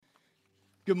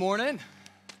Good morning.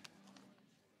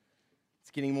 It's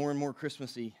getting more and more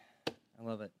Christmassy. I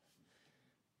love it.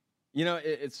 You know,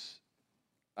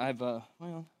 I've, am I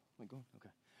going?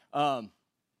 Okay.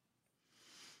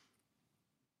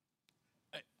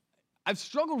 I've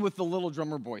struggled with the Little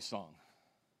Drummer Boy song.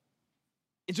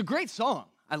 It's a great song.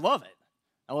 I love it.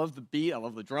 I love the beat. I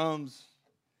love the drums.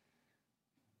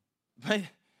 But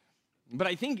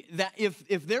I think that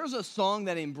if there's a song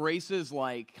that embraces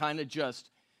like kind of just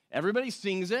everybody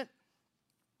sings it,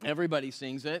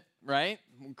 right?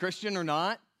 Christian or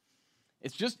not,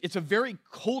 it's a very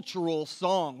cultural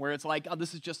song where it's like, oh,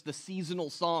 this is just the seasonal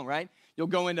song, right? You'll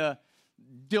go into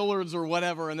Dillard's or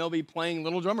whatever and they'll be playing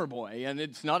Little Drummer Boy and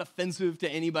it's not offensive to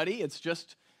anybody. It's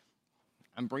just,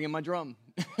 I'm bringing my drum,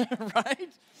 right?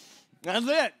 That's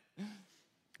it.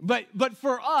 But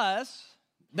for us,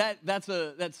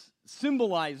 that's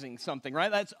symbolizing something,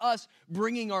 right? That's us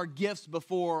bringing our gifts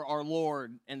before our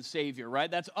Lord and Savior, right?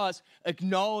 That's us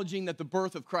acknowledging that the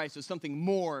birth of Christ is something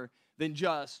more than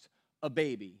just a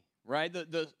baby, right?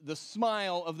 The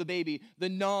smile of the baby, the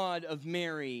nod of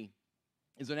Mary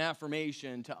is an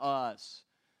affirmation to us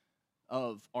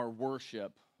of our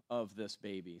worship of this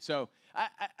baby. So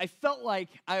I felt like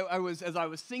as I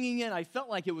was singing it, I felt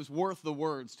like it was worth the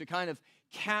words to kind of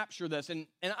capture this. And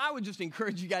I would just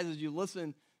encourage you guys as you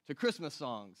listen to Christmas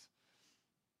songs,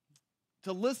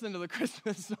 to listen to the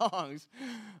Christmas songs.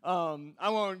 I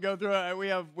won't go through it. We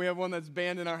have one that's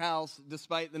banned in our house,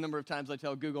 despite the number of times I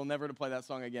tell Google never to play that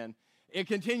song again. It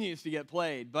continues to get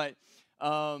played, but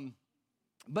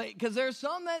because there's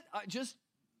some that just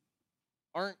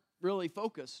aren't really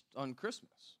focused on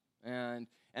Christmas. And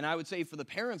I would say for the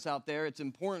parents out there, it's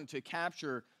important to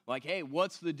capture, like, hey,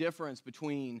 what's the difference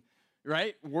between,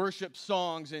 right, worship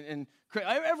songs and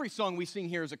every song we sing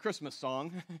here is a Christmas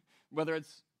song, whether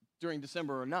it's during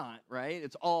December or not, right?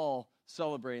 It's all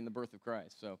celebrating the birth of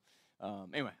Christ. So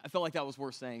anyway, I felt like that was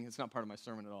worth saying. It's not part of my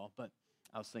sermon at all, but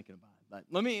I was thinking about it. But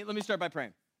let me start by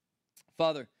praying.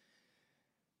 Father,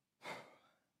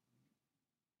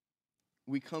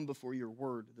 we come before your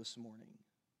word this morning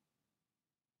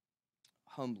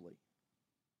humbly.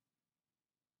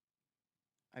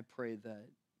 I pray that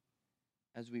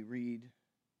as we read,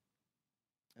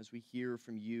 as we hear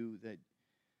from you, that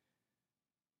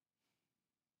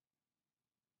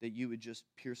you would just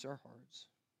pierce our hearts,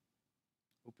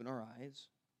 open our eyes.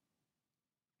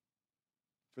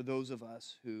 For those of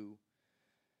us who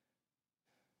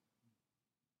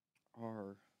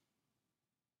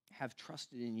have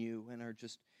trusted in you and are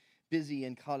just busy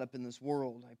and caught up in this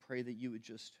world, I pray that you would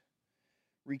just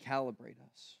recalibrate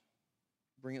us,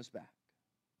 bring us back.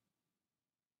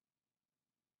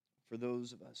 For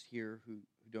those of us here who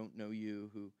don't know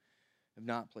you, who have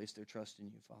not placed their trust in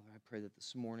you, Father, I pray that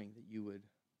this morning that you would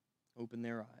open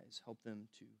their eyes, help them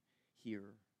to hear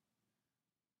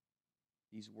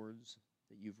these words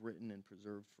that you've written and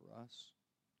preserved for us.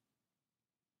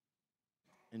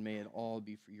 And may it all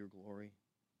be for your glory.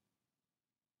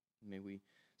 May we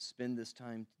spend this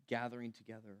time gathering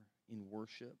together in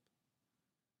worship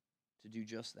to do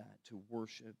just that, to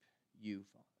worship you,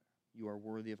 Father. You are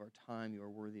worthy of our time. You are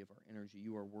worthy of our energy.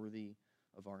 You are worthy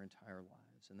of our entire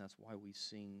lives. And that's why we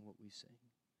sing what we sing.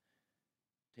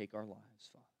 Take our lives,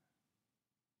 Father.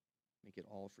 Make it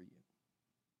all for you.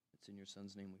 It's in your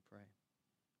Son's name we pray.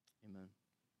 Amen.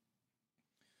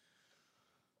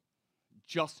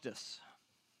 Justice.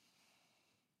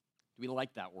 Do we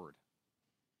like that word?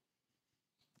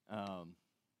 What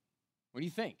do you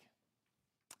think?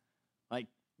 Like,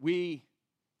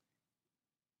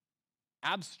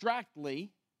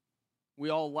 abstractly, we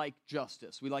all like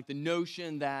justice. We like the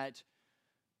notion that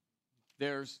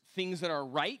there's things that are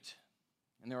right,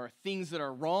 and there are things that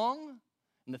are wrong,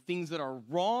 and the things that are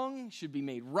wrong should be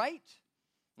made right,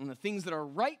 and the things that are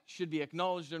right should be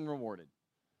acknowledged and rewarded.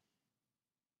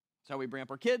 That's how we bring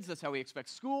up our kids. That's how we expect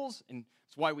schools, and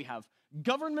it's why we have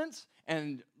governments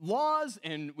and laws,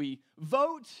 and we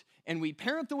vote, and we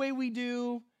parent the way we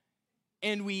do,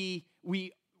 and we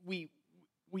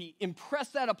impress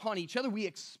that upon each other. We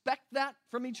expect that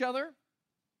from each other.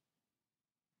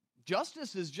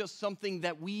 Justice is just something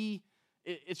that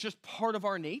it's just part of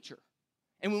our nature.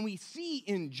 And when we see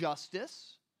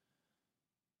injustice,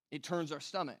 it turns our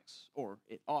stomachs, or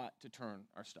it ought to turn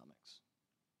our stomachs.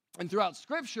 And throughout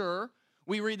Scripture,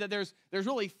 we read that there's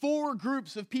really 4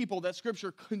 groups of people that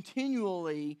Scripture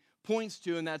continually points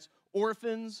to, and that's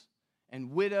orphans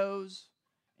and widows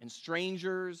and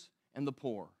strangers and the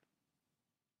poor.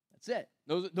 That's it.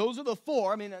 Those are the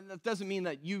 4. I mean, that doesn't mean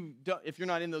that if you're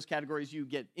not in those categories, you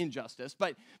get injustice.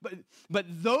 But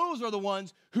those are the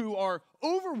ones who are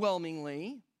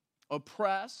overwhelmingly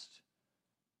oppressed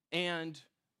and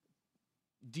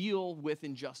deal with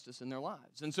injustice in their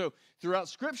lives. And so throughout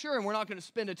Scripture, and we're not going to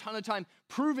spend a ton of time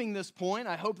proving this point,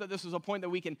 I hope that this is a point that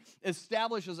we can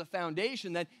establish as a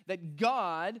foundation that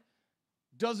God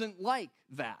doesn't like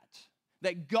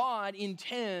that God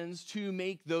intends to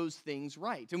make those things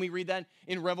right. And we read that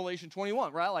in Revelation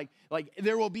 21, right? Like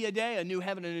there will be a day, a new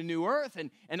heaven and a new earth,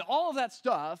 and all of that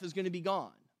stuff is going to be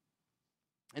gone.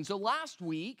 And so last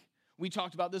week, we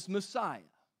talked about this Messiah,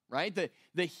 right?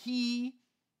 The He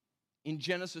in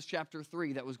Genesis chapter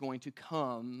 3 that was going to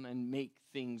come and make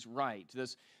things right.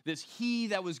 This He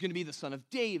that was going to be the Son of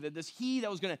David, this He that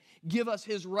was going to give us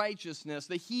His righteousness,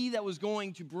 the He that was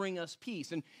going to bring us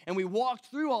peace. And we walked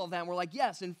through all of that, and we're like,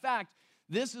 yes, in fact,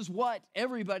 this is what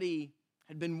everybody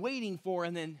had been waiting for,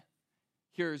 and then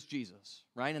here's Jesus,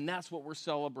 right? And that's what we're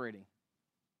celebrating.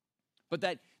 But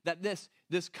that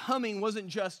this coming wasn't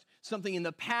just something in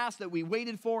the past that we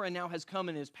waited for and now has come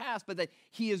in His past, but that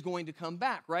He is going to come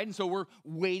back, right? And so we're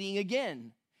waiting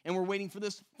again, and we're waiting for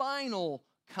this final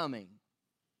coming.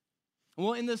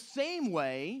 Well, in the same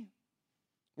way,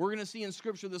 we're going to see in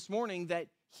Scripture this morning that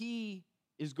He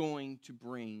is going to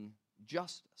bring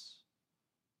justice.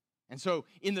 And so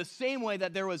in the same way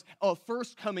that there was a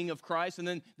first coming of Christ and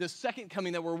then the second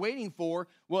coming that we're waiting for,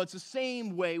 well, it's the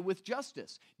same way with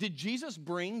justice. Did Jesus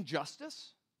bring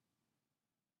justice?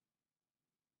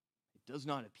 It does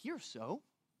not appear so.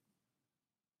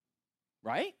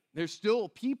 Right? There's still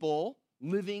people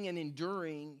living and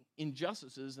enduring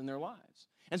injustices in their lives.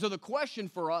 And so the question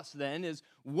for us then is,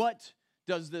 what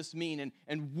does this mean?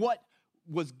 And what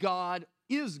is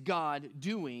God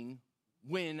doing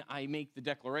when I make the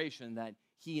declaration that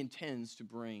He intends to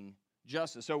bring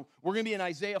justice? So we're going to be in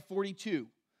Isaiah 42.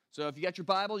 So if you got your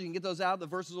Bible, you can get those out. The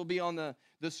verses will be on the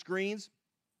screens.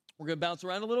 We're going to bounce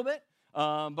around a little bit,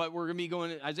 but we're going to be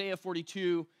going to Isaiah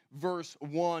 42, verse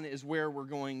 1 is where we're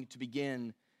going to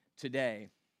begin today.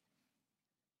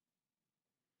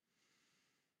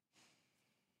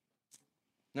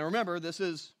 Now remember, this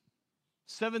is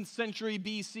 7th century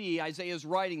BC. Isaiah is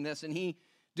writing this, and he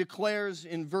declares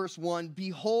in verse 1,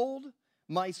 "Behold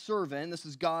my servant," this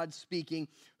is God speaking,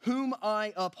 "whom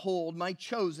I uphold, my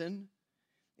chosen,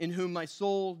 in whom my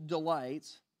soul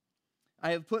delights.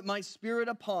 I have put my spirit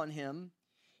upon him.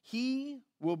 He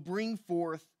will bring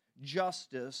forth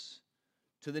justice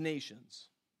to the nations."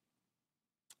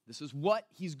 This is what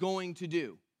He's going to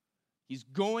do. He's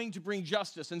going to bring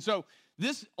justice. And so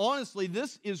this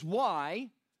is why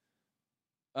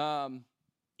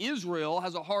Israel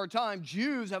has a hard time,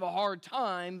 Jews have a hard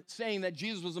time saying that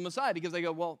Jesus was the Messiah, because they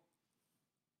go, well,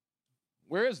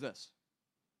 where is this?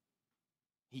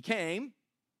 He came,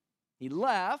 He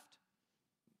left,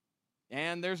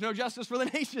 and there's no justice for the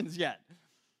nations yet,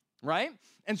 right?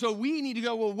 And so we need to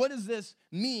go, well, what does this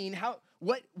mean?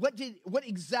 What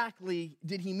exactly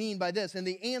did He mean by this? And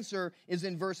the answer is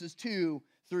in verses 2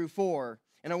 through 4.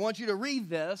 And I want you to read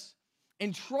this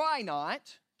and try not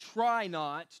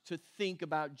to think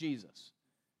about Jesus.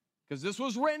 Because this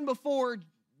was written before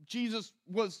Jesus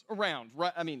was around,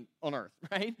 right? I mean, on earth,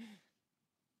 right?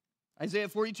 Isaiah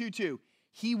 42:2.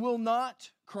 "He will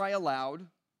not cry aloud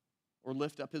or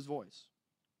lift up His voice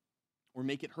or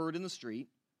make it heard in the street.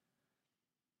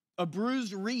 A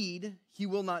bruised reed He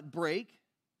will not break,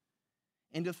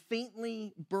 and a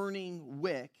faintly burning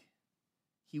wick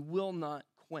He will not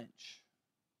quench.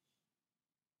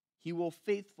 He will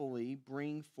faithfully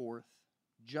bring forth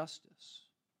justice.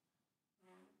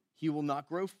 He will not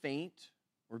grow faint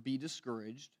or be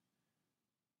discouraged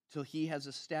till He has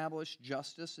established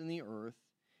justice in the earth,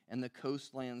 and the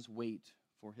coastlands wait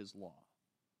for His law."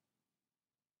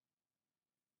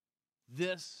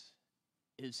 This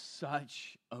is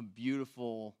such a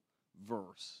beautiful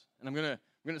verse. And I'm going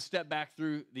to step back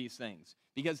through these things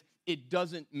because it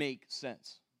doesn't make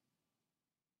sense.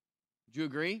 Do you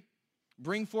agree?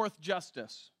 Bring forth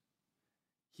justice.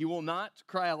 He will not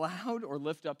cry aloud or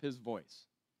lift up His voice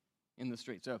in the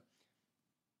street. So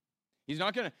He's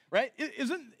not going to, right?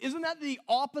 Isn't that the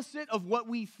opposite of what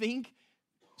we think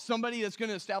somebody that's going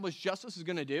to establish justice is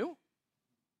going to do?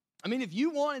 I mean, if you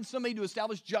wanted somebody to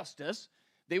establish justice,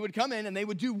 they would come in and they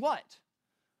would do what?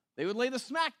 They would lay the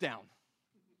smack down.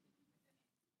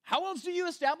 How else do you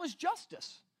establish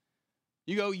justice?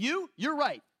 You go, you're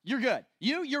right. You're good.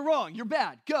 You're wrong. You're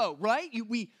bad. Go, right?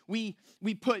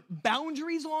 We put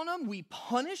boundaries on them. We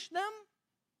punish them.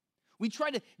 We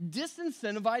try to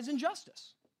disincentivize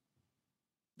injustice.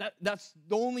 That's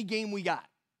the only game we got.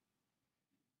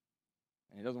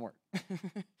 And it doesn't work.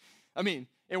 I mean,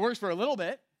 it works for a little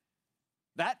bit.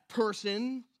 That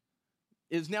person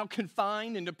is now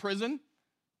confined into prison.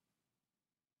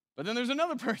 But then there's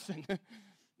another person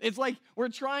It's like we're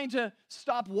trying to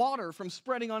stop water from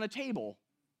spreading on a table.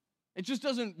 It just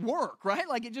doesn't work, right?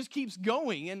 Like it just keeps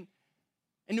going. And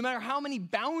no matter how many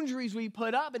boundaries we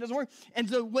put up, it doesn't work. And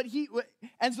so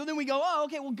then we go, oh,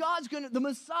 okay, well, the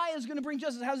Messiah is going to bring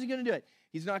justice. How's he going to do it?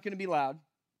 He's not going to be loud.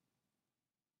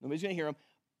 Nobody's going to hear him.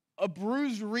 A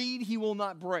bruised reed he will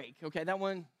not break. Okay, that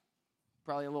one,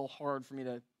 probably a little hard for me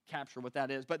to capture what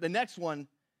that is. But the next one,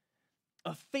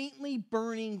 a faintly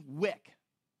burning wick.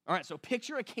 All right, so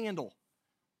picture a candle.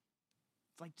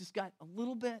 It's like just got a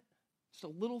little bit, just a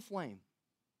little flame.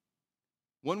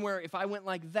 One where if I went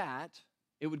like that,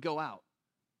 it would go out,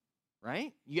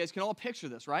 right? You guys can all picture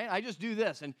this, right? I just do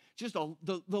this, and just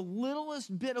the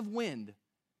littlest bit of wind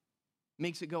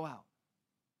makes it go out.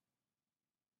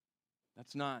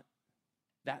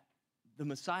 The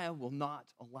Messiah will not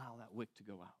allow that wick to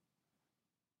go out.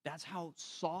 That's how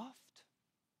soft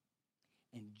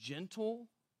and gentle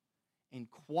and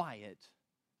quiet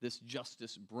this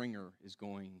justice bringer is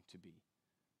going to be.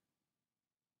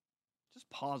 Just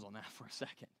pause on that for a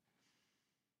second.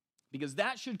 Because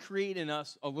that should create in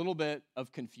us a little bit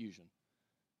of confusion.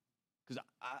 Because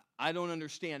I don't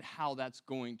understand how that's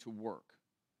going to work.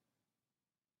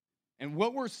 And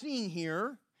what we're seeing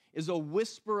here is a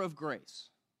whisper of grace.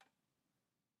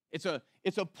 It's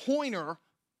a pointer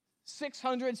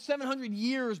 600, 700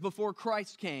 years before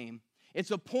Christ came.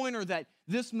 It's a pointer that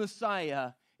this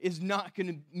Messiah is not going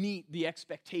to meet the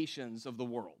expectations of the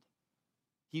world.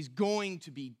 He's going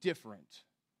to be different.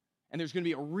 And there's going to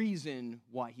be a reason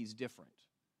why he's different.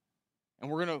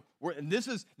 And this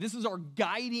is our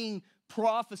guiding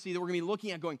prophecy that we're going to be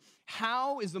looking at, going,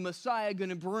 how is the Messiah going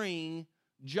to bring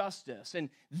justice? And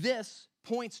this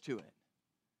points to it.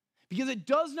 Because it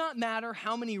does not matter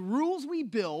how many rules we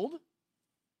build,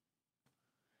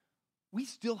 we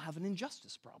still have an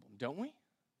injustice problem, don't we?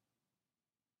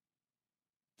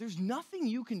 There's nothing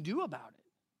you can do about it.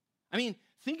 I mean,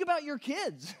 think about your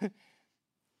kids.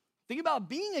 Think about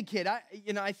being a kid.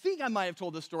 I think I might have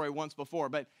told this story once before,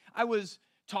 but I was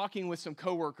talking with some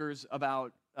coworkers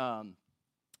about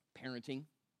parenting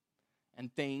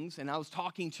and things, and I was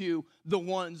talking to the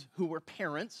ones who were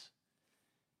parents,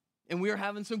 and we were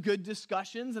having some good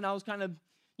discussions, and I was kind of,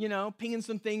 pinging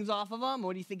some things off of them.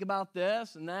 What do you think about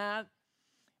this and that?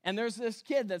 And there's this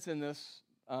kid that's in this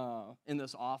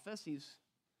office. He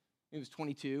was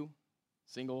 22,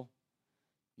 single,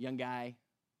 young guy.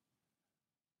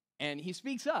 And he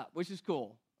speaks up, which is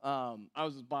cool. I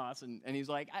was his boss, and he's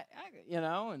like,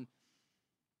 and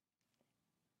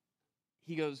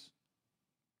he goes,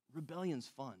 rebellion's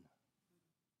fun.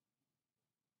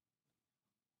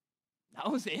 That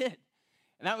was it.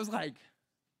 And I was like,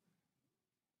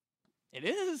 it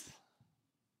is.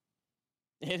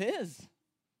 It is.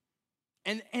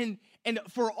 And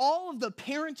for all of the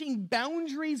parenting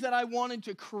boundaries that I wanted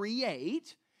to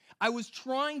create, I was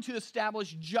trying to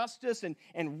establish justice and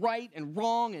right and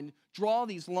wrong and draw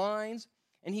these lines.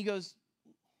 And he goes,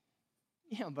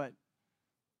 yeah, but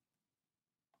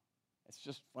it's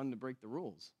just fun to break the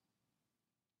rules.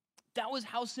 That was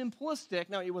how simplistic.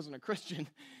 Now, he wasn't a Christian.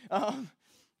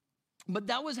 But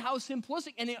that was how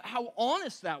simplistic and how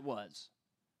honest that was.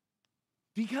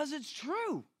 Because it's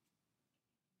true.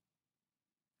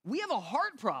 We have a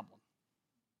heart problem.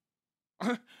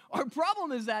 Our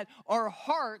problem is that our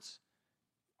hearts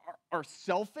are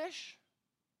selfish,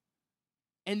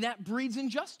 and that breeds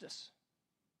injustice.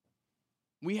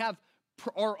 We have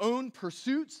our own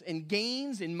pursuits and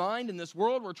gains in mind in this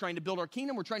world. We're trying to build our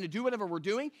kingdom. We're trying to do whatever we're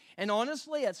doing. And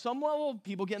honestly, at some level,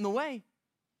 people get in the way.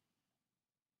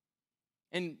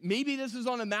 And maybe this is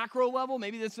on a macro level.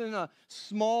 Maybe this is in a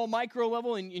small micro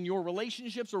level in your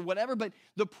relationships or whatever. But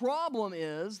the problem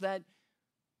is that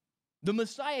the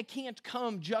Messiah can't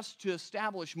come just to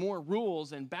establish more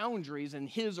rules and boundaries, and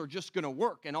his are just going to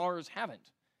work and ours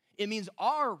haven't. It means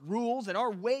our rules and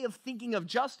our way of thinking of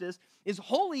justice is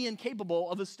wholly incapable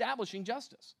of establishing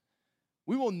justice.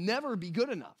 We will never be good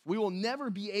enough. We will never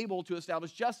be able to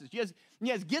establish justice. You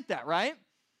guys get that, right?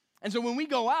 And so when we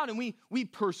go out and we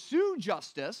pursue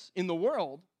justice in the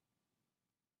world,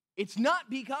 it's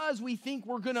not because we think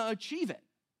we're going to achieve it.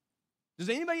 Does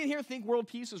anybody in here think world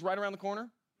peace is right around the corner?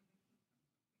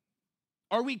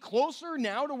 Are we closer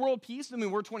now to world peace than we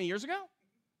were 20 years ago?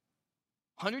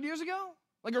 100 years ago?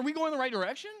 Like, are we going in the right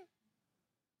direction?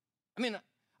 I mean,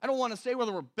 I don't want to say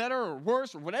whether we're better or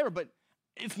worse or whatever, but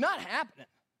it's not happening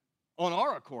on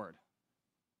our accord.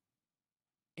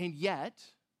 And yet,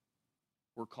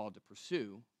 we're called to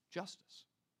pursue justice,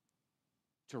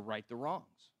 to right the wrongs.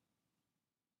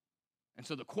 And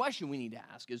so the question we need to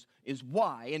ask is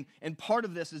why? And part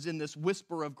of this is in this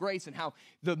whisper of grace and how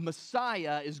the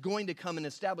Messiah is going to come and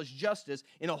establish justice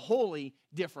in a wholly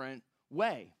different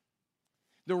way.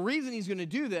 The reason he's going to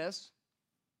do this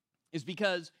is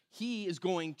because he is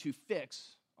going to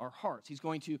fix our hearts. He's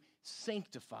going to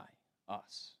sanctify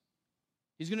us.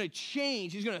 He's going to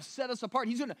change. He's going to set us apart.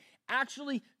 He's going to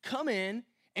actually come in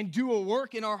and do a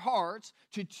work in our hearts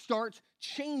to start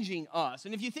changing us.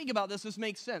 And if you think about this, this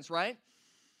makes sense, right?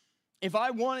 If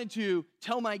I wanted to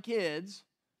tell my kids,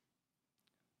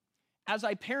 as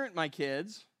I parent my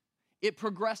kids, it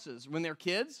progresses. When they're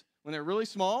kids, when they're really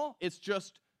small, it's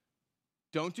just,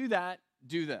 don't do that,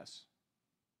 do this.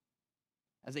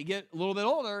 As they get a little bit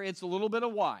older, it's a little bit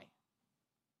of why.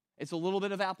 It's a little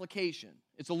bit of application.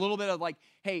 It's a little bit of like,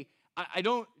 hey, I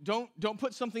don't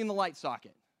put something in the light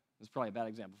socket. That's probably a bad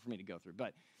example for me to go through,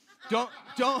 but don't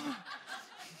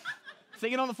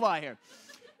thinking on the fly here.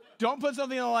 Don't put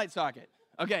something in the light socket.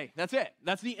 Okay, that's it.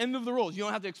 That's the end of the rules. You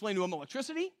don't have to explain to them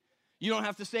electricity. You don't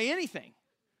have to say anything.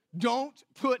 Don't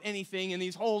put anything in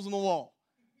these holes in the wall.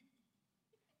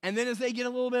 And then as they get a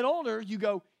little bit older, you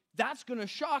go, that's going to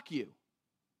shock you.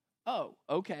 Oh,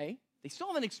 okay. They still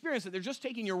haven't experienced it. They're just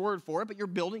taking your word for it, but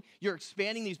you're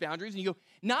expanding these boundaries. And you go,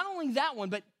 not only that one,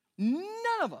 but none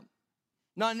of them.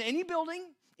 Not in any building,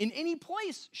 in any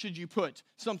place should you put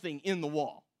something in the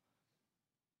wall.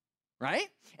 Right?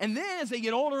 And then as they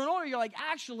get older and older, you're like,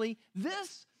 actually,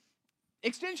 this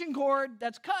extension cord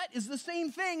that's cut is the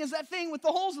same thing as that thing with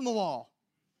the holes in the wall.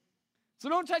 So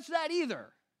don't touch that either.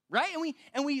 Right?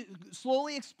 And we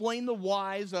slowly explain the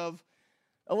whys of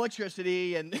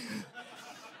electricity and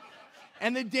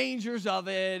and the dangers of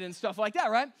it and stuff like that,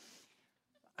 right?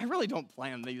 I really don't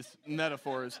plan these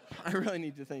metaphors. I really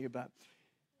need to think about it.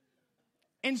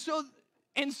 And so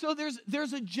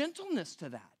there's a gentleness to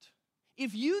that.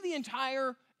 If you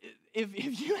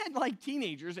had like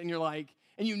teenagers and you're like,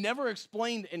 and you never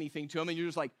explained anything to them and you're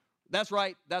just like, that's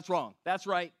right, that's wrong, that's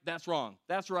right, that's wrong,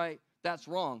 that's right, that's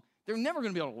wrong, they're never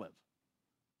going to be able to live.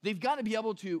 They've got to be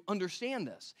able to understand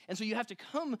this. And so you have to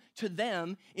come to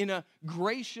them in a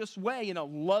gracious way, in a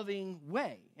loving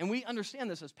way. And we understand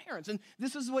this as parents. And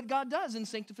this is what God does in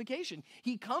sanctification.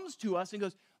 He comes to us and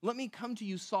goes, let me come to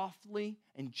you softly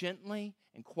and gently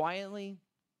and quietly.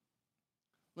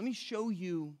 Let me show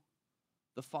you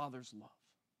the Father's love.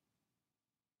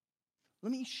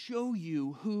 Let me show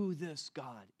you who this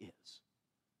God is.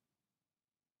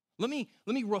 Let me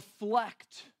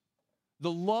reflect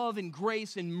the love and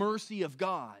grace and mercy of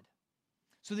God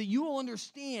so that you will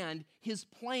understand his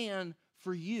plan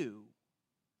for you.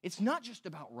 It's not just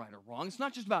about right or wrong. It's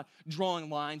not just about drawing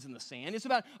lines in the sand. It's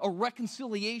about a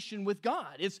reconciliation with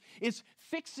God. It's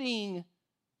fixing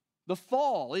the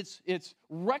fall. It's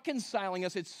reconciling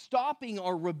us. It's stopping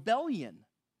our rebellion.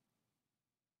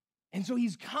 And so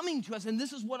he's coming to us, and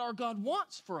this is what our God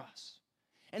wants for us.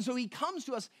 And so he comes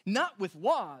to us not with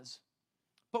laws,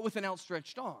 but with an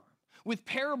outstretched arm, with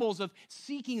parables of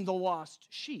seeking the lost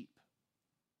sheep,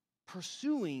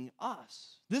 pursuing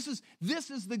us. This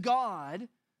is the God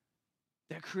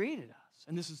that created us,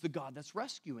 and this is the God that's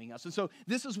rescuing us. And so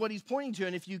this is what he's pointing to.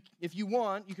 And if you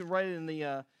want, you can write it in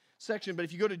the section, but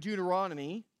if you go to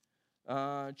Deuteronomy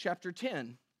chapter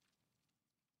 10,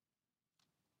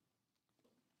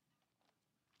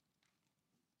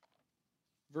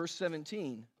 verse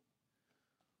 17.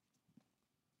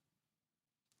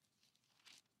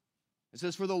 It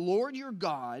says, for the Lord your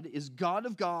God is God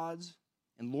of gods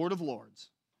and Lord of lords,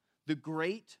 the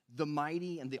great, the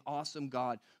mighty, and the awesome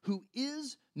God, who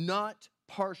is not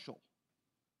partial.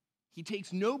 He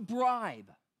takes no bribe.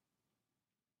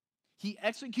 He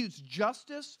executes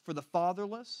justice for the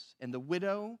fatherless and the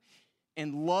widow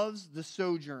and loves the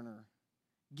sojourner,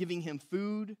 giving him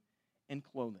food and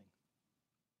clothing.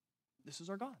 This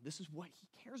is our God. This is what he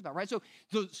cares about, right?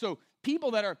 So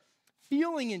people that are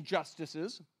feeling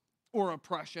injustices or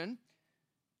oppression,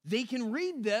 they can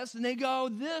read this and they go,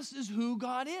 this is who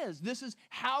God is. This is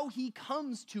how he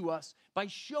comes to us by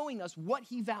showing us what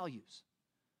he values.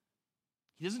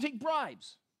 He doesn't take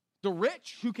bribes. The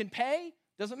rich who can pay,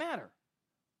 doesn't matter.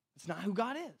 It's not who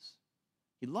God is.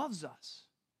 He loves us.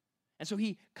 And so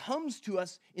he comes to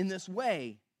us in this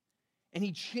way, and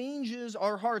he changes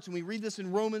our hearts. And we read this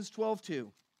in Romans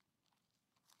 12:2.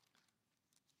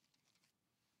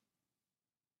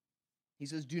 He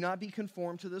says, do not be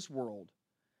conformed to this world,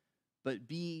 but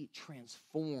be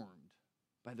transformed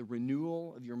by the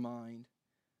renewal of your mind,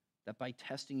 that by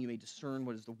testing you may discern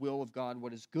what is the will of God,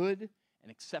 what is good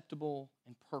and acceptable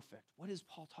and perfect. What is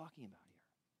Paul talking about here?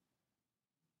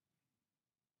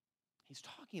 He's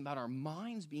talking about our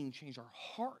minds being changed, our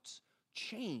hearts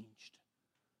changed,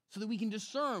 so that we can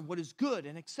discern what is good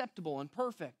and acceptable and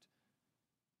perfect.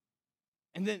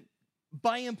 And then,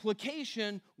 by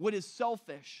implication, what is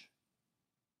selfish,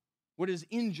 what is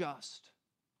unjust.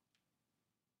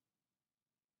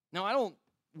 Now, I don't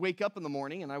wake up in the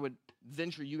morning, and I would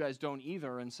venture you guys don't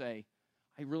either, and say,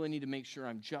 I really need to make sure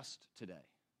I'm just today.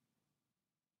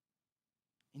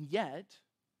 And yet,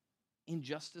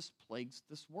 injustice plagues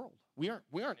this world. We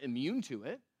aren't immune to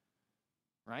it,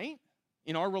 right?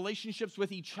 In our relationships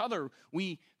with each other,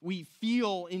 we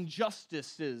feel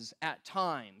injustices at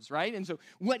times, right? And so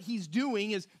what he's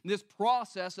doing is this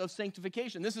process of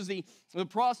sanctification. This is the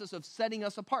process of setting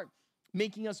us apart,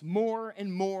 making us more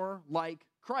and more like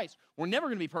Christ. We're never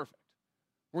going to be perfect.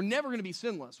 We're never going to be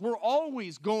sinless. We're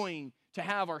always going to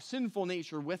have our sinful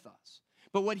nature with us.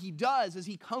 But what he does is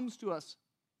he comes to us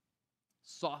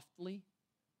softly,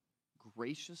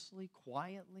 graciously,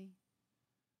 quietly,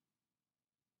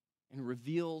 and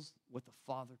reveals what the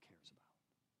Father cares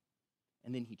about.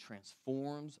 And then he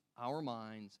transforms our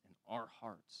minds and our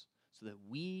hearts so that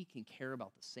we can care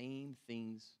about the same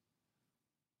things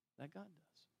that God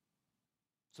does.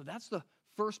 So that's the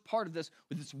first part of this,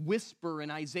 with this whisper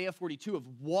in Isaiah 42 of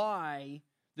why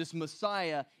this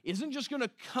Messiah isn't just going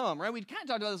to come, right? We kind of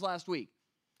talked about this last week.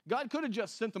 God could have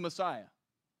just sent the Messiah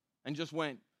and just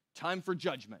went, time for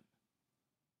judgment,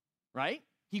 right?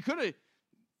 He could have,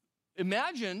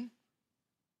 imagine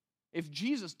if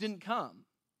Jesus didn't come.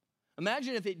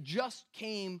 Imagine if it just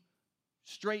came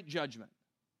straight judgment.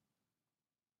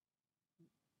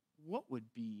 What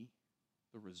would be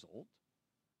the result?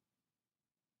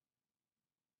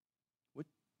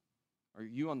 Are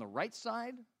you on the right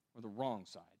side or the wrong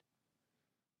side?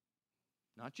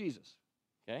 Not Jesus,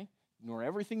 okay? Ignore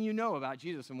everything you know about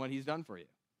Jesus and what he's done for you.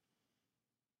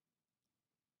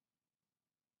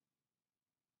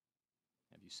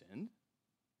 Have you sinned?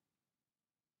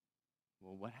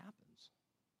 Well, what happens?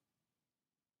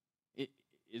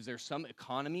 Is there some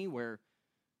economy where,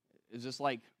 is this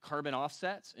like carbon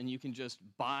offsets and you can just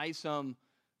buy some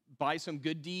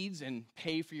good deeds and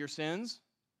pay for your sins?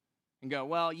 And go,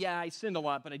 well, yeah, I sinned a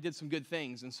lot, but I did some good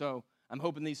things, and so I'm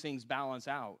hoping these things balance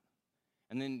out.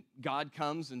 And then God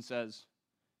comes and says,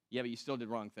 yeah, but you still did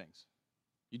wrong things.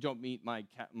 You don't meet my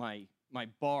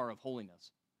bar of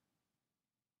holiness.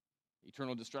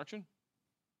 Eternal destruction?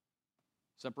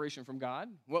 Separation from God?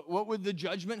 What would the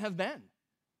judgment have been?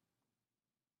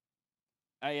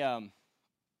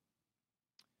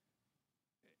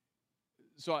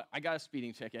 So I got a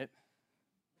speeding ticket.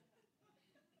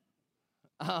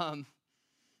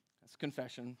 That's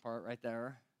confession part right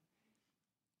there.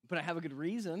 But I have a good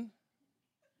reason.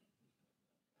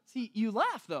 See, you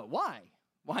laugh though. Why?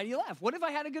 Why do you laugh? What if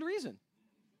I had a good reason?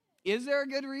 Is there a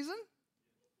good reason?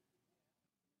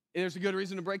 There's a good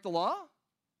reason to break the law?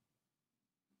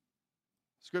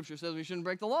 Scripture says we shouldn't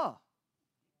break the law.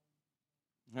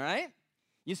 All right?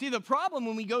 You see, the problem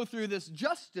when we go through this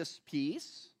justice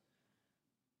piece,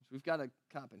 we've got a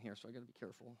cop in here, so I got to be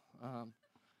careful.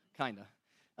 Kind of.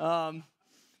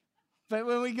 But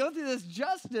when we go through this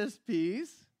justice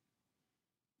piece,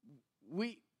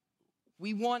 we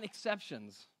want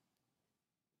exceptions.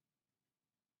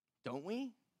 Don't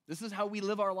we? This is how we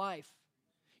live our life.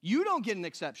 You don't get an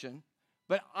exception,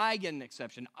 but I get an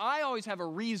exception. I always have a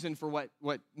reason for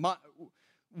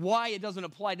why it doesn't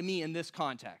apply to me in this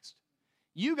context.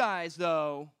 You guys,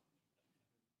 though,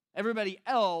 everybody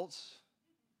else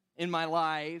in my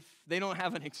life, they don't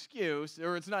have an excuse,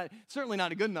 or it's certainly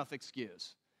not a good enough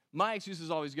excuse. My excuse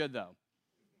is always good, though.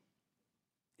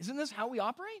 Isn't this how we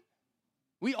operate?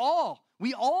 We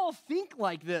all think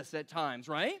like this at times,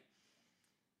 right?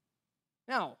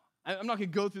 Now, I'm not going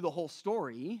to go through the whole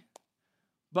story,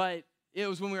 but it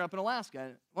was when we were up in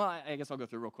Alaska. Well, I guess I'll go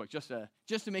through it real quick, just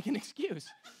to make an excuse.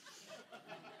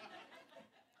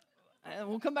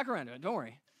 We'll come back around to it, don't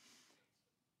worry.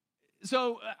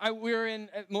 So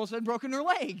Melissa had broken her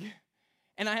leg,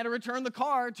 and I had to return the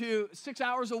car to 6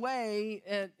 hours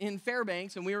away in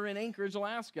Fairbanks, and we were in Anchorage,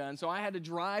 Alaska. And so I had to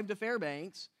drive to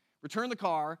Fairbanks, return the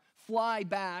car, fly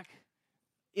back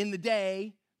in the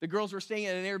day. The girls were staying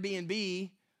at an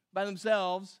Airbnb by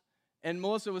themselves, and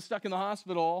Melissa was stuck in the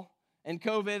hospital, and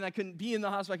COVID, and I couldn't be in the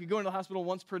hospital. I could go into the hospital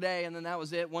once per day, and then that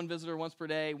was it. One visitor once per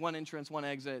day, one entrance, one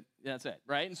exit. That's it,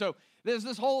 right? And so there's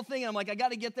this whole thing. I'm like, I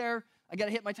got to get there. I got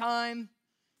to hit my time.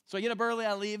 So I get up early.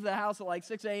 I leave the house at like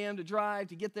 6 a.m. to drive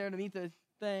to get there to meet the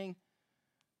thing.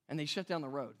 And they shut down the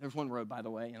road. There's one road, by the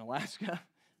way, in Alaska.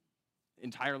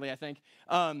 Entirely, I think.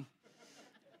 And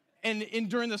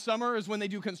during the summer is when they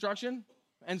do construction.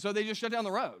 And so they just shut down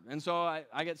the road. And so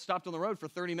I get stopped on the road for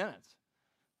 30 minutes.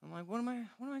 I'm like, what am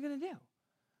I going to do?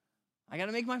 I got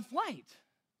to make my flight.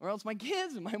 or else my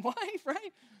kids and my wife,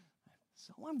 right?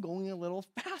 So I'm going a little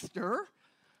faster.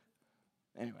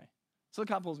 Anyway, so the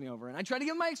cop pulls me over, and I try to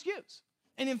give him my excuse.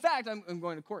 And in fact, I'm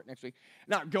going to court next week.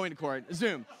 Not going to court,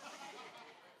 Zoom.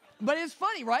 But it's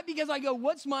funny, right? Because I go,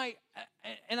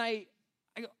 and I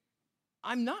go,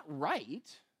 I'm not right.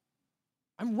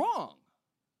 I'm wrong.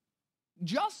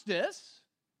 Justice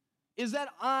is that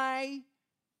I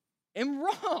am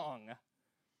wrong.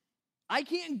 I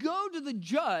can't go to the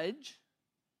judge,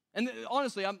 and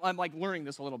honestly, I'm like learning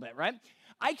this a little bit, right?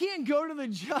 I can't go to the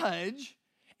judge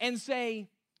and say,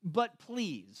 but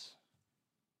please.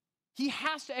 He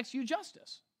has to execute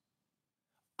justice.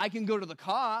 I can go to the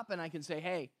cop and I can say,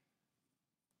 hey,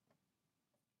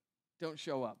 don't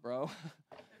show up, bro.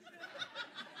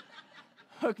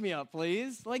 Hook me up,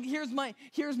 please. Like, here's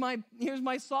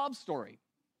my sob story.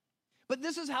 But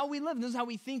this is how we live. This is how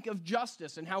we think of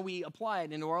justice and how we apply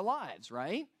it into our lives,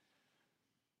 right?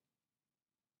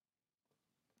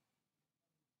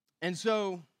 And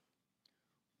so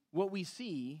what we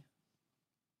see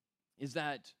is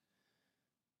that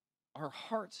our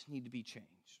hearts need to be changed.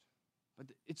 But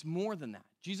it's more than that.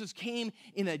 Jesus came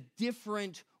in a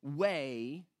different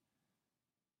way.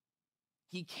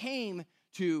 He came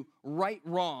to right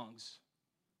wrongs.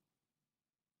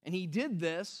 And he did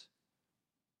this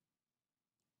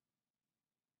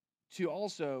to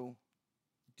also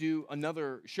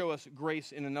show us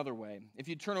grace in another way. If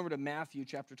you turn over to Matthew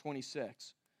chapter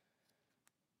 26,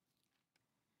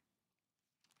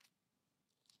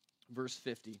 verse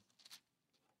 50. It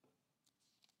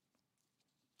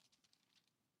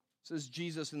says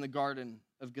Jesus in the Garden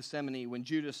of Gethsemane when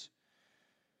Judas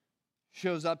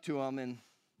shows up to him and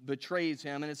betrays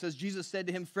him. And it says, Jesus said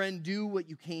to him, friend, do what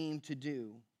you came to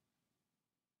do.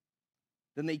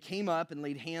 Then they came up and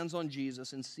laid hands on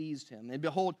Jesus and seized him. And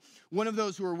behold, one of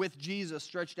those who were with Jesus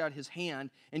stretched out his hand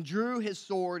and drew his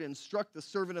sword and struck the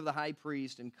servant of the high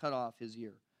priest and cut off his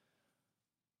ear.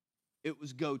 It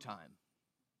was go time.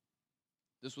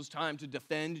 This was time to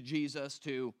defend Jesus,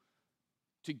 to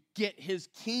get his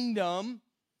kingdom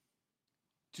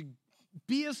to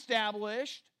be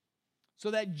established so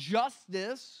that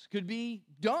justice could be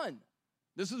done.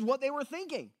 This is what they were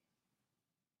thinking.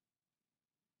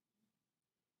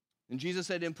 And Jesus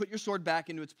said to him, put your sword back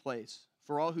into its place,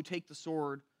 for all who take the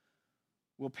sword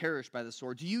will perish by the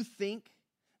sword. Do you think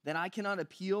that I cannot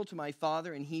appeal to my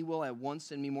Father, and he will at once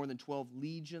send me more than 12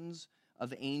 legions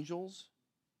of angels?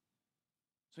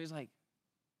 So he's like,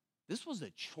 this was a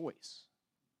choice.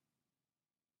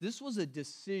 This was a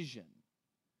decision.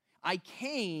 I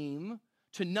came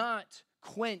to not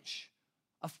quench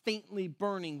a faintly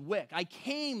burning wick. I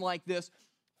came like this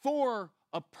for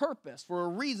a purpose, for a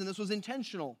reason. This was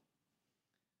intentional.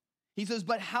 He says,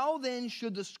 but how then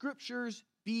should the scriptures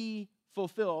be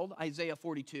fulfilled, Isaiah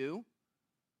 42,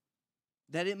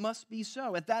 that it must be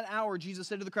so? At that hour, Jesus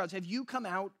said to the crowds, have you come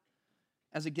out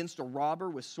as against a robber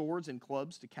with swords and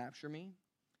clubs to capture me?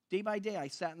 Day by day I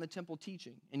sat in the temple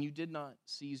teaching, and you did not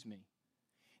seize me.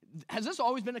 Has this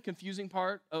always been a confusing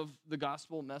part of the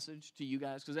gospel message to you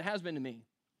guys? Because it has been to me.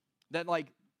 That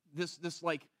this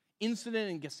incident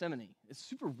in Gethsemane, it's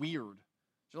super weird.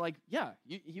 You're like, yeah,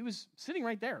 he was sitting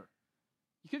right there.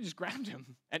 You could have just grabbed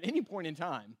him at any point in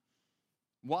time.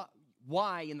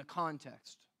 Why in the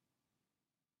context?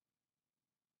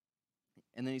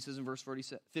 And then he says in verse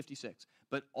 56,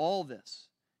 but all this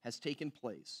has taken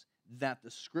place that the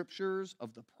scriptures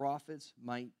of the prophets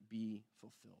might be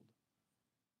fulfilled.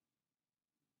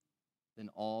 Then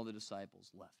all the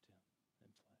disciples left him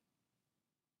and fled.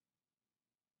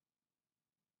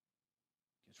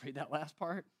 Just read that last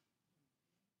part.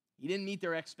 He didn't meet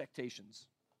their expectations.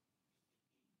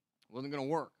 It wasn't going to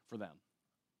work for them.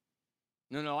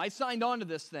 No, I signed on to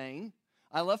this thing.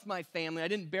 I left my family. I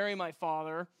didn't bury my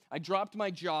father. I dropped my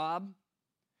job.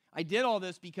 I did all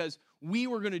this because we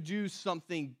were going to do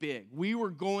something big. We were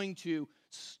going to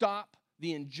stop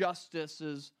the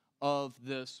injustices of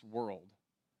this world.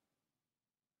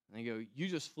 And they go, you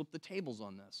just flipped the tables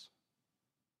on this.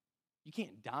 You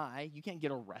can't die. You can't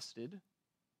get arrested.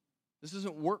 This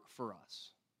doesn't work for us.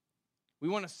 We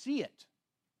want to see it.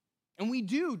 And we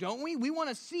do, don't we? We want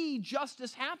to see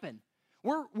justice happen.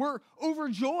 We're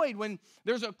overjoyed when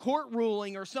there's a court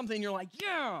ruling or something. You're like,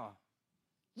 yeah,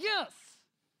 yes,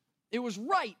 it was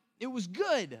right. It was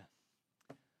good.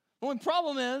 Well, the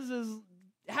problem is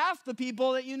half the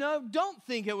people that you know don't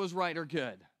think it was right or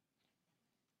good.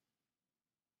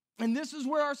 And this is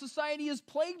where our society is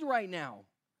plagued right now.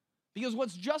 Because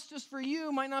what's justice for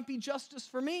you might not be justice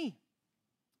for me.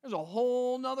 There's a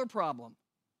whole nother problem.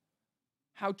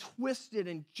 How twisted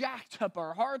and jacked up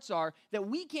our hearts are that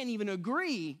we can't even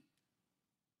agree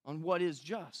on what is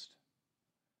just.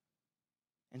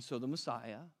 And so the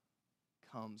Messiah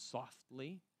comes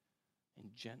softly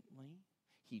and gently.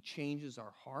 He changes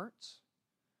our hearts.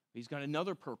 He's got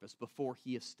another purpose before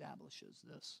he establishes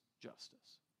this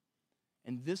justice.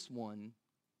 And this one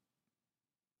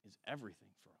is everything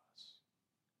for us.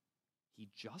 He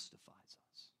justifies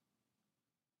us.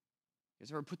 You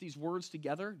guys ever put these words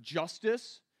together?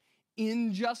 Justice,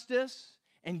 injustice,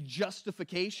 and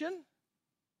justification?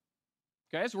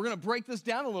 Okay, so we're going to break this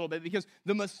down a little bit because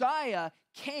the Messiah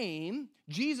came,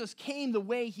 Jesus came the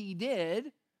way he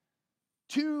did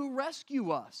to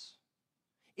rescue us.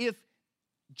 If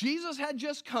Jesus had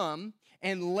just come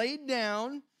and laid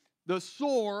down the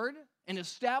sword and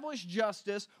established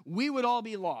justice, we would all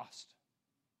be lost.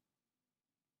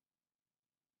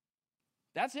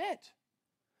 That's it.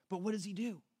 But what does he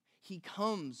do? He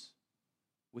comes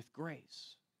with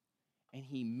grace and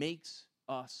he makes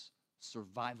us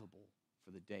survivable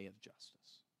for the day of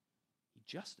justice. He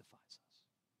justifies us.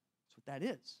 That's what that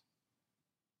is.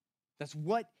 That's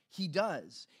what he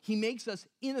does. He makes us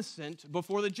innocent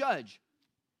before the judge.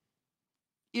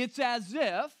 It's as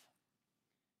if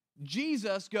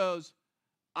Jesus goes,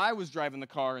 I was driving the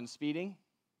car and speeding,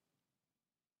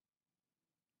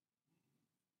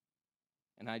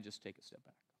 and I just take a step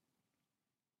back.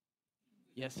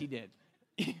 Yes, he did.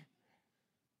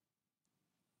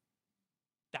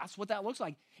 That's what that looks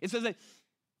like. It says that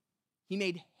he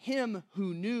made him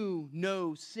who knew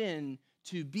no sin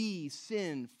to be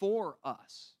sin for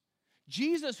us.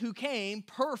 Jesus, who came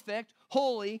perfect,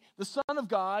 holy, the Son of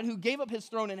God, who gave up his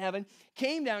throne in heaven,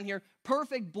 came down here,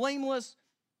 perfect, blameless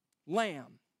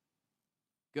lamb,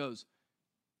 goes,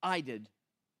 I did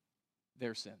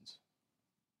their sins.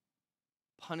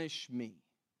 Punish me.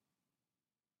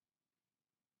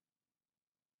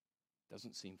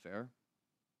 Doesn't seem fair.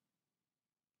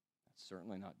 That's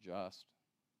certainly not just.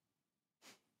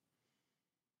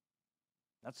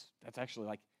 That's actually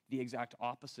like the exact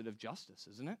opposite of justice,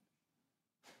 isn't it?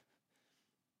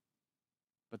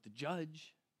 But the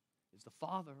judge is the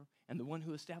Father and the one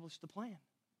who established the plan.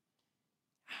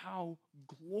 How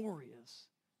glorious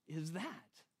is that?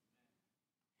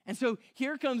 And so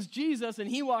here comes Jesus, and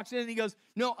he walks in and he goes,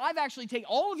 no, I've actually taken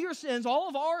all of your sins, all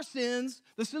of our sins,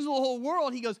 the sins of the whole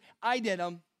world. He goes, I did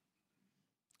them.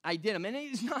 I did them. And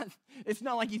it's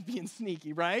not like he's being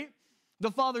sneaky, right?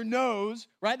 The Father knows,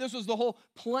 right? This was the whole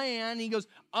plan. He goes,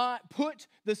 put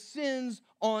the sins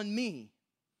on me.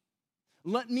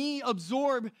 Let me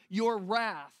absorb your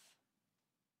wrath.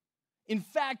 In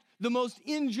fact, the most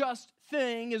unjust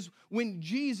thing is when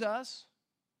Jesus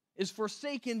is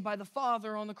forsaken by the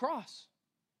Father on the cross.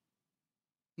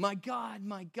 My God,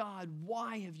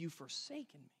 why have you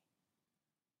forsaken me?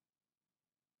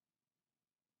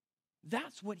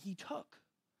 That's what he took.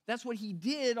 That's what he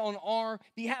did on our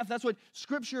behalf. That's what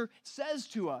Scripture says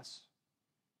to us.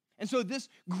 And so this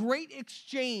great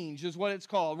exchange is what it's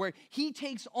called, where he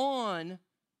takes on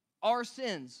our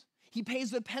sins. He pays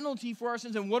the penalty for our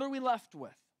sins. And what are we left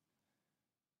with?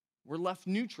 We're left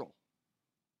neutral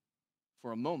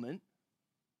for a moment.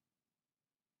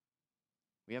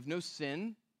 We have no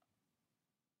sin,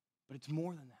 but it's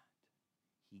more than that.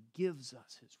 He gives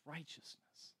us his righteousness.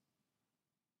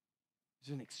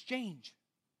 It's an exchange.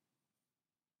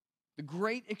 The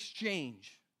great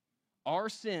exchange, our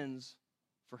sins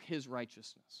for his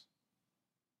righteousness.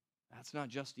 That's not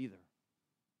just either.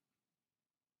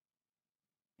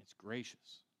 It's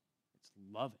gracious. It's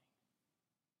loving.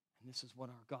 And this is what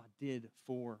our God did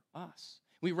for us.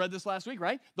 We read this last week,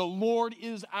 right? The Lord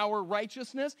is our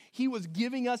righteousness. He was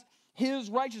giving us his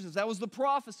righteousness. That was the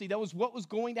prophecy. That was what was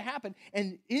going to happen.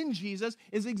 And in Jesus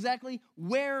is exactly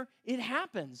where it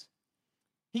happens.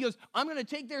 He goes, I'm going to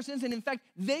take their sins, and in fact,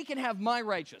 they can have my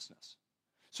righteousness.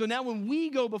 So now when we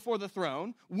go before the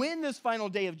throne, when this final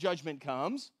day of judgment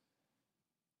comes,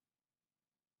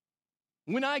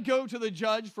 when I go to the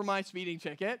judge for my speeding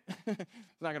ticket,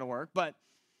 it's not going to work, but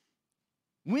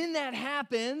when that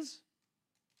happens,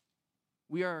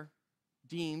 we are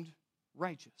deemed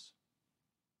righteous.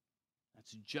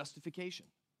 That's justification.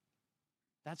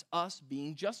 That's us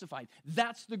being justified.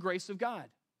 That's the grace of God.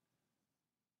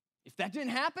 If that didn't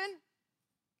happen,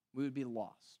 we would be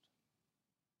lost.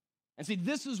 And see,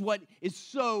 this is what is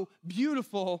so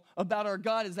beautiful about our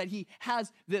God, is that he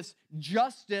has this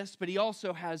justice, but he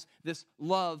also has this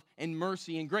love and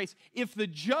mercy and grace. If the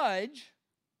judge,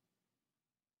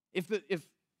 if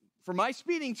for my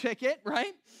speeding ticket,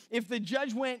 right? If the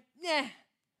judge went,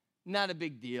 not a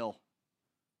big deal.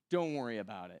 Don't worry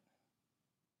about it.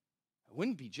 It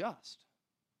wouldn't be just.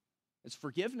 It's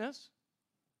forgiveness,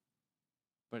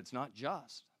 but it's not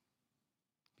just.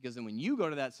 Because then when you go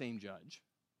to that same judge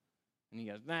And he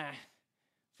goes, nah,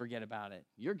 forget about it.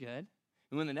 You're good.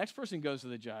 And when the next person goes to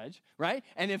the judge, right?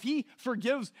 And if he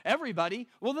forgives everybody,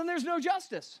 well, then there's no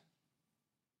justice.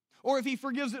 Or if he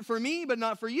forgives it for me, but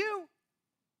not for you,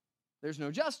 there's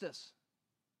no justice.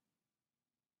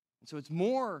 And so it's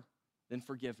more than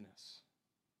forgiveness.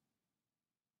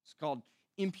 It's called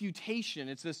imputation.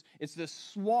 It's this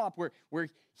swap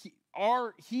where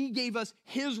he gave us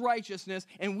his righteousness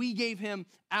and we gave him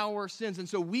our sins. And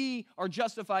so we are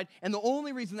justified. And the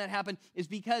only reason that happened is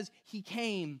because he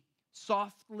came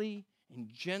softly and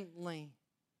gently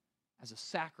as a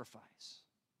sacrifice,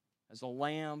 as a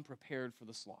lamb prepared for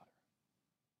the slaughter.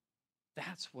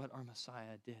 That's what our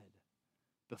Messiah did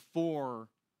before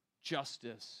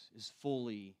justice is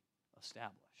fully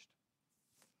established.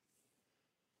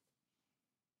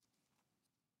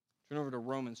 Turn over to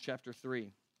Romans chapter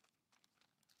 3,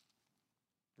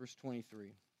 verse 23.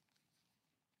 It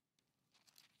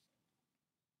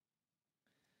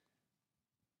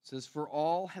says, "For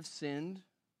all have sinned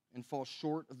and fall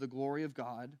short of the glory of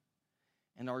God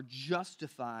and are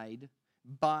justified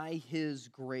by his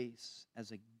grace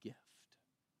as a gift."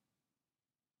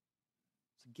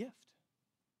 It's a gift.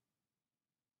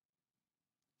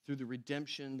 Through the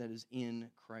redemption that is in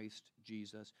Christ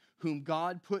Jesus, whom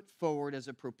God put forward as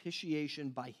a propitiation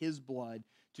by his blood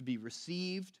to be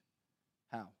received,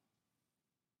 how?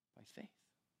 By faith.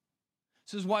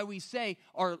 This is why we say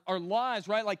our lives,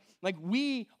 right? Like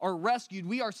we are rescued,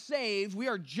 we are saved, we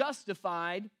are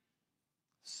justified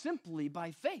simply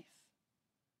by faith,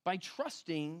 by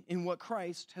trusting in what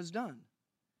Christ has done.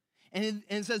 And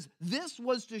it says, this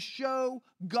was to show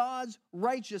God's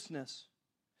righteousness,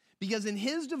 because in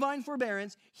his divine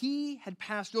forbearance, he had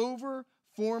passed over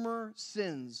former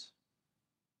sins.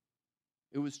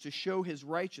 It was to show his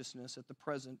righteousness at the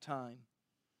present time,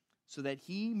 so that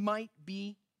he might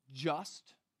be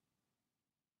just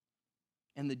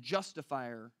and the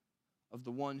justifier of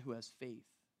the one who has faith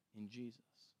in Jesus.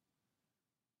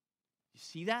 You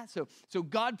see that? So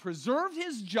God preserved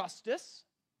his justice.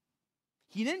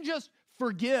 He didn't just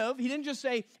forgive. He didn't just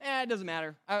say, it doesn't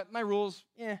matter. My rules,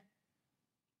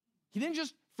 He didn't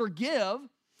just forgive.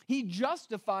 He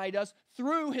justified us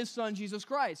through his son, Jesus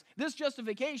Christ. This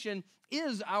justification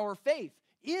is our faith.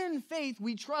 In faith,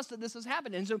 we trust that this has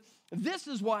happened. And so this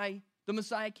is why the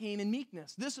Messiah came in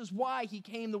meekness. This is why he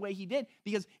came the way he did.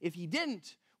 Because if he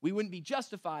didn't, we wouldn't be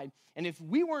justified. And if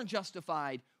we weren't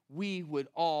justified, we would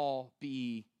all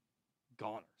be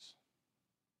goners.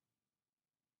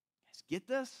 You guys get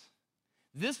this?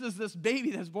 This is this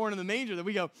baby that's born in the manger that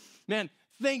we go, man,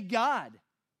 thank God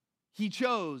he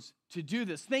chose to do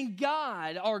this. Thank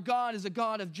God our God is a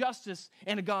God of justice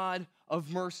and a God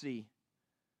of mercy.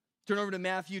 Turn over to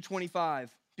Matthew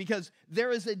 25. Because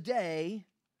there is a day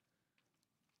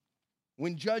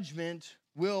when judgment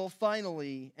will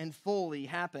finally and fully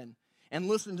happen. And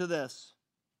listen to this.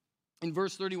 In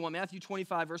verse 31, Matthew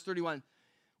 25, verse 31.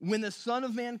 When the Son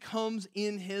of Man comes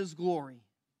in his glory.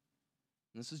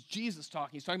 And this is Jesus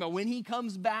talking. He's talking about when he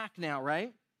comes back now,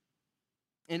 right?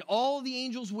 And all the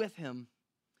angels with him.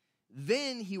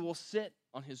 Then he will sit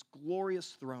on his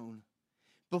glorious throne.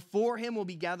 Before him will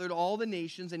be gathered all the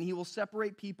nations, and he will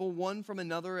separate people one from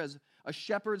another as a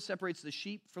shepherd separates the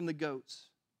sheep from the goats.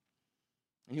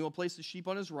 And he will place the sheep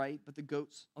on his right, but the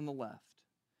goats on the left.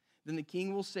 Then the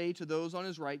king will say to those on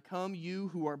his right, "Come, you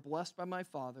who are blessed by my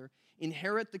Father,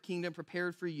 inherit the kingdom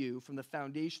prepared for you from the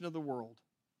foundation of the world."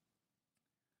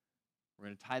 We're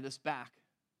going to tie this back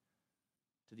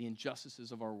to the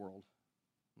injustices of our world.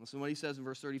 Listen to what he says in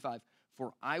verse 35.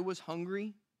 "For I was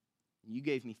hungry, and you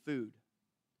gave me food.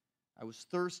 I was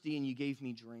thirsty, and you gave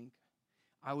me drink.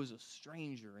 I was a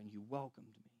stranger, and you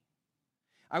welcomed me.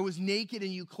 I was naked,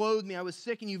 and you clothed me. I was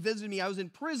sick, and you visited me. I was in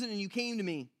prison, and you came to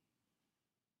me."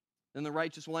 Then the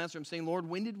righteous will answer him, saying, "Lord,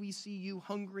 when did we see you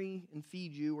hungry and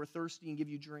feed you, or thirsty and give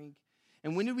you drink?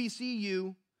 And when did we see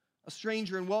you a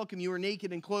stranger and welcome you, or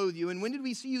naked and clothe you? And when did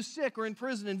we see you sick or in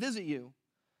prison and visit you?"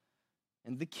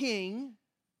 And the king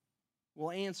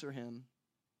will answer him,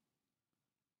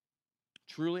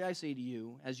 "Truly I say to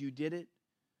you, as you did it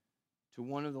to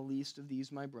one of the least of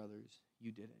these my brothers,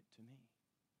 you did it to me."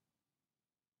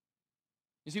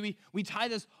 You see, we tie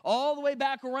this all the way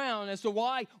back around as to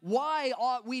why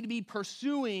ought we to be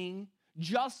pursuing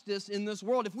justice in this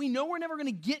world? If we know we're never going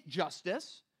to get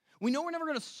justice, we know we're never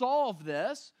going to solve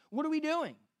this, what are we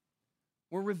doing?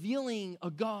 We're revealing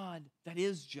a God that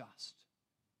is just.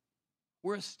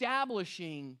 We're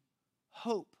establishing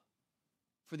hope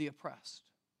for the oppressed.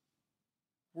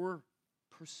 We're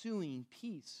pursuing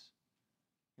peace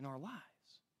in our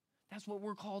lives. That's what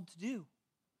we're called to do.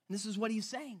 And this is what he's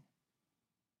saying.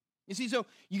 You see, so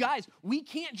you guys, we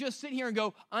can't just sit here and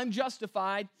go, I'm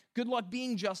justified. Good luck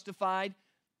being justified.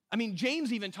 I mean,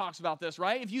 James even talks about this,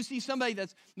 right? If you see somebody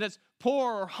that's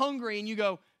poor or hungry and you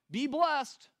go, be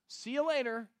blessed, see you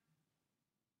later,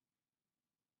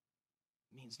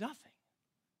 it means nothing.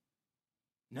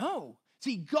 No.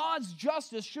 See, God's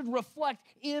justice should reflect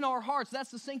in our hearts.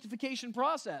 That's the sanctification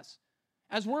process.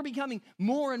 As we're becoming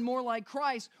more and more like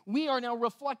Christ, we are now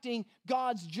reflecting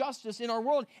God's justice in our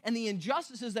world. And the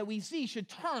injustices that we see should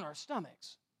turn our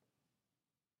stomachs,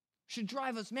 should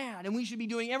drive us mad. And we should be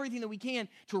doing everything that we can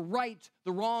to right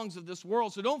the wrongs of this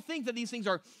world. So don't think that these things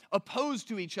are opposed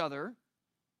to each other.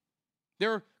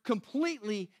 They're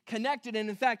completely connected. And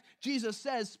in fact, Jesus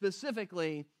says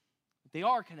specifically that they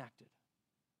are connected.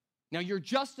 Now, you're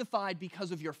justified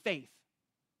because of your faith.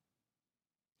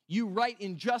 You right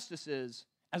injustices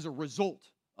as a result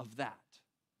of that.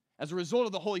 As a result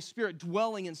of the Holy Spirit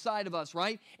dwelling inside of us,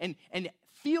 right? And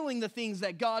feeling the things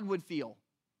that God would feel.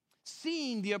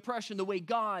 Seeing the oppression the way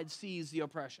God sees the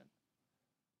oppression.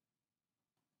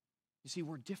 You see,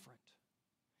 we're different.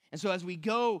 And so as we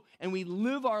go and we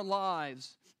live our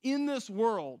lives in this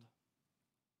world,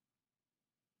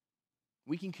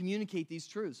 we can communicate these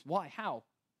truths. Why? How?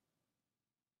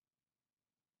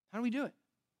 How do we do it?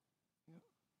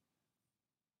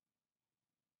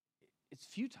 It's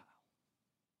futile.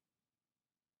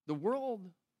 The world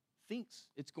thinks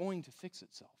it's going to fix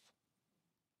itself.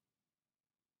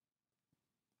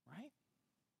 Right?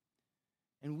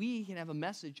 And we can have a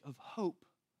message of hope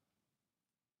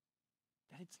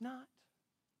that it's not.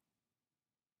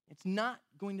 It's not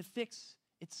going to fix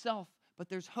itself, but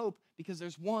there's hope because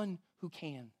there's one who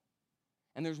can.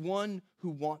 And there's one who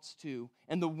wants to.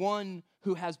 And the one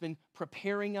who has been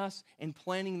preparing us and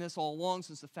planning this all along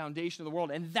since the foundation of the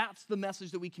world. And that's the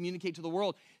message that we communicate to the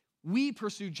world. We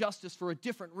pursue justice for a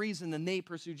different reason than they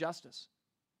pursue justice.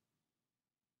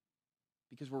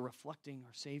 Because we're reflecting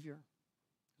our Savior.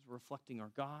 Because we're reflecting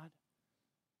our God.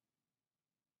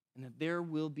 And that there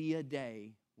will be a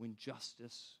day when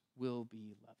justice will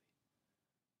be levied.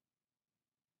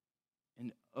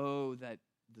 And oh, that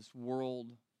this world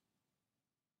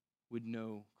would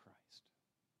know Christ.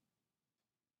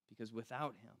 Because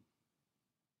without him,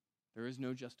 there is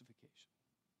no justification.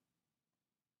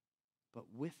 But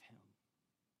with him,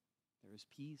 there is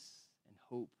peace and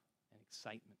hope and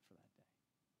excitement for that day.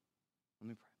 Let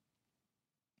me pray.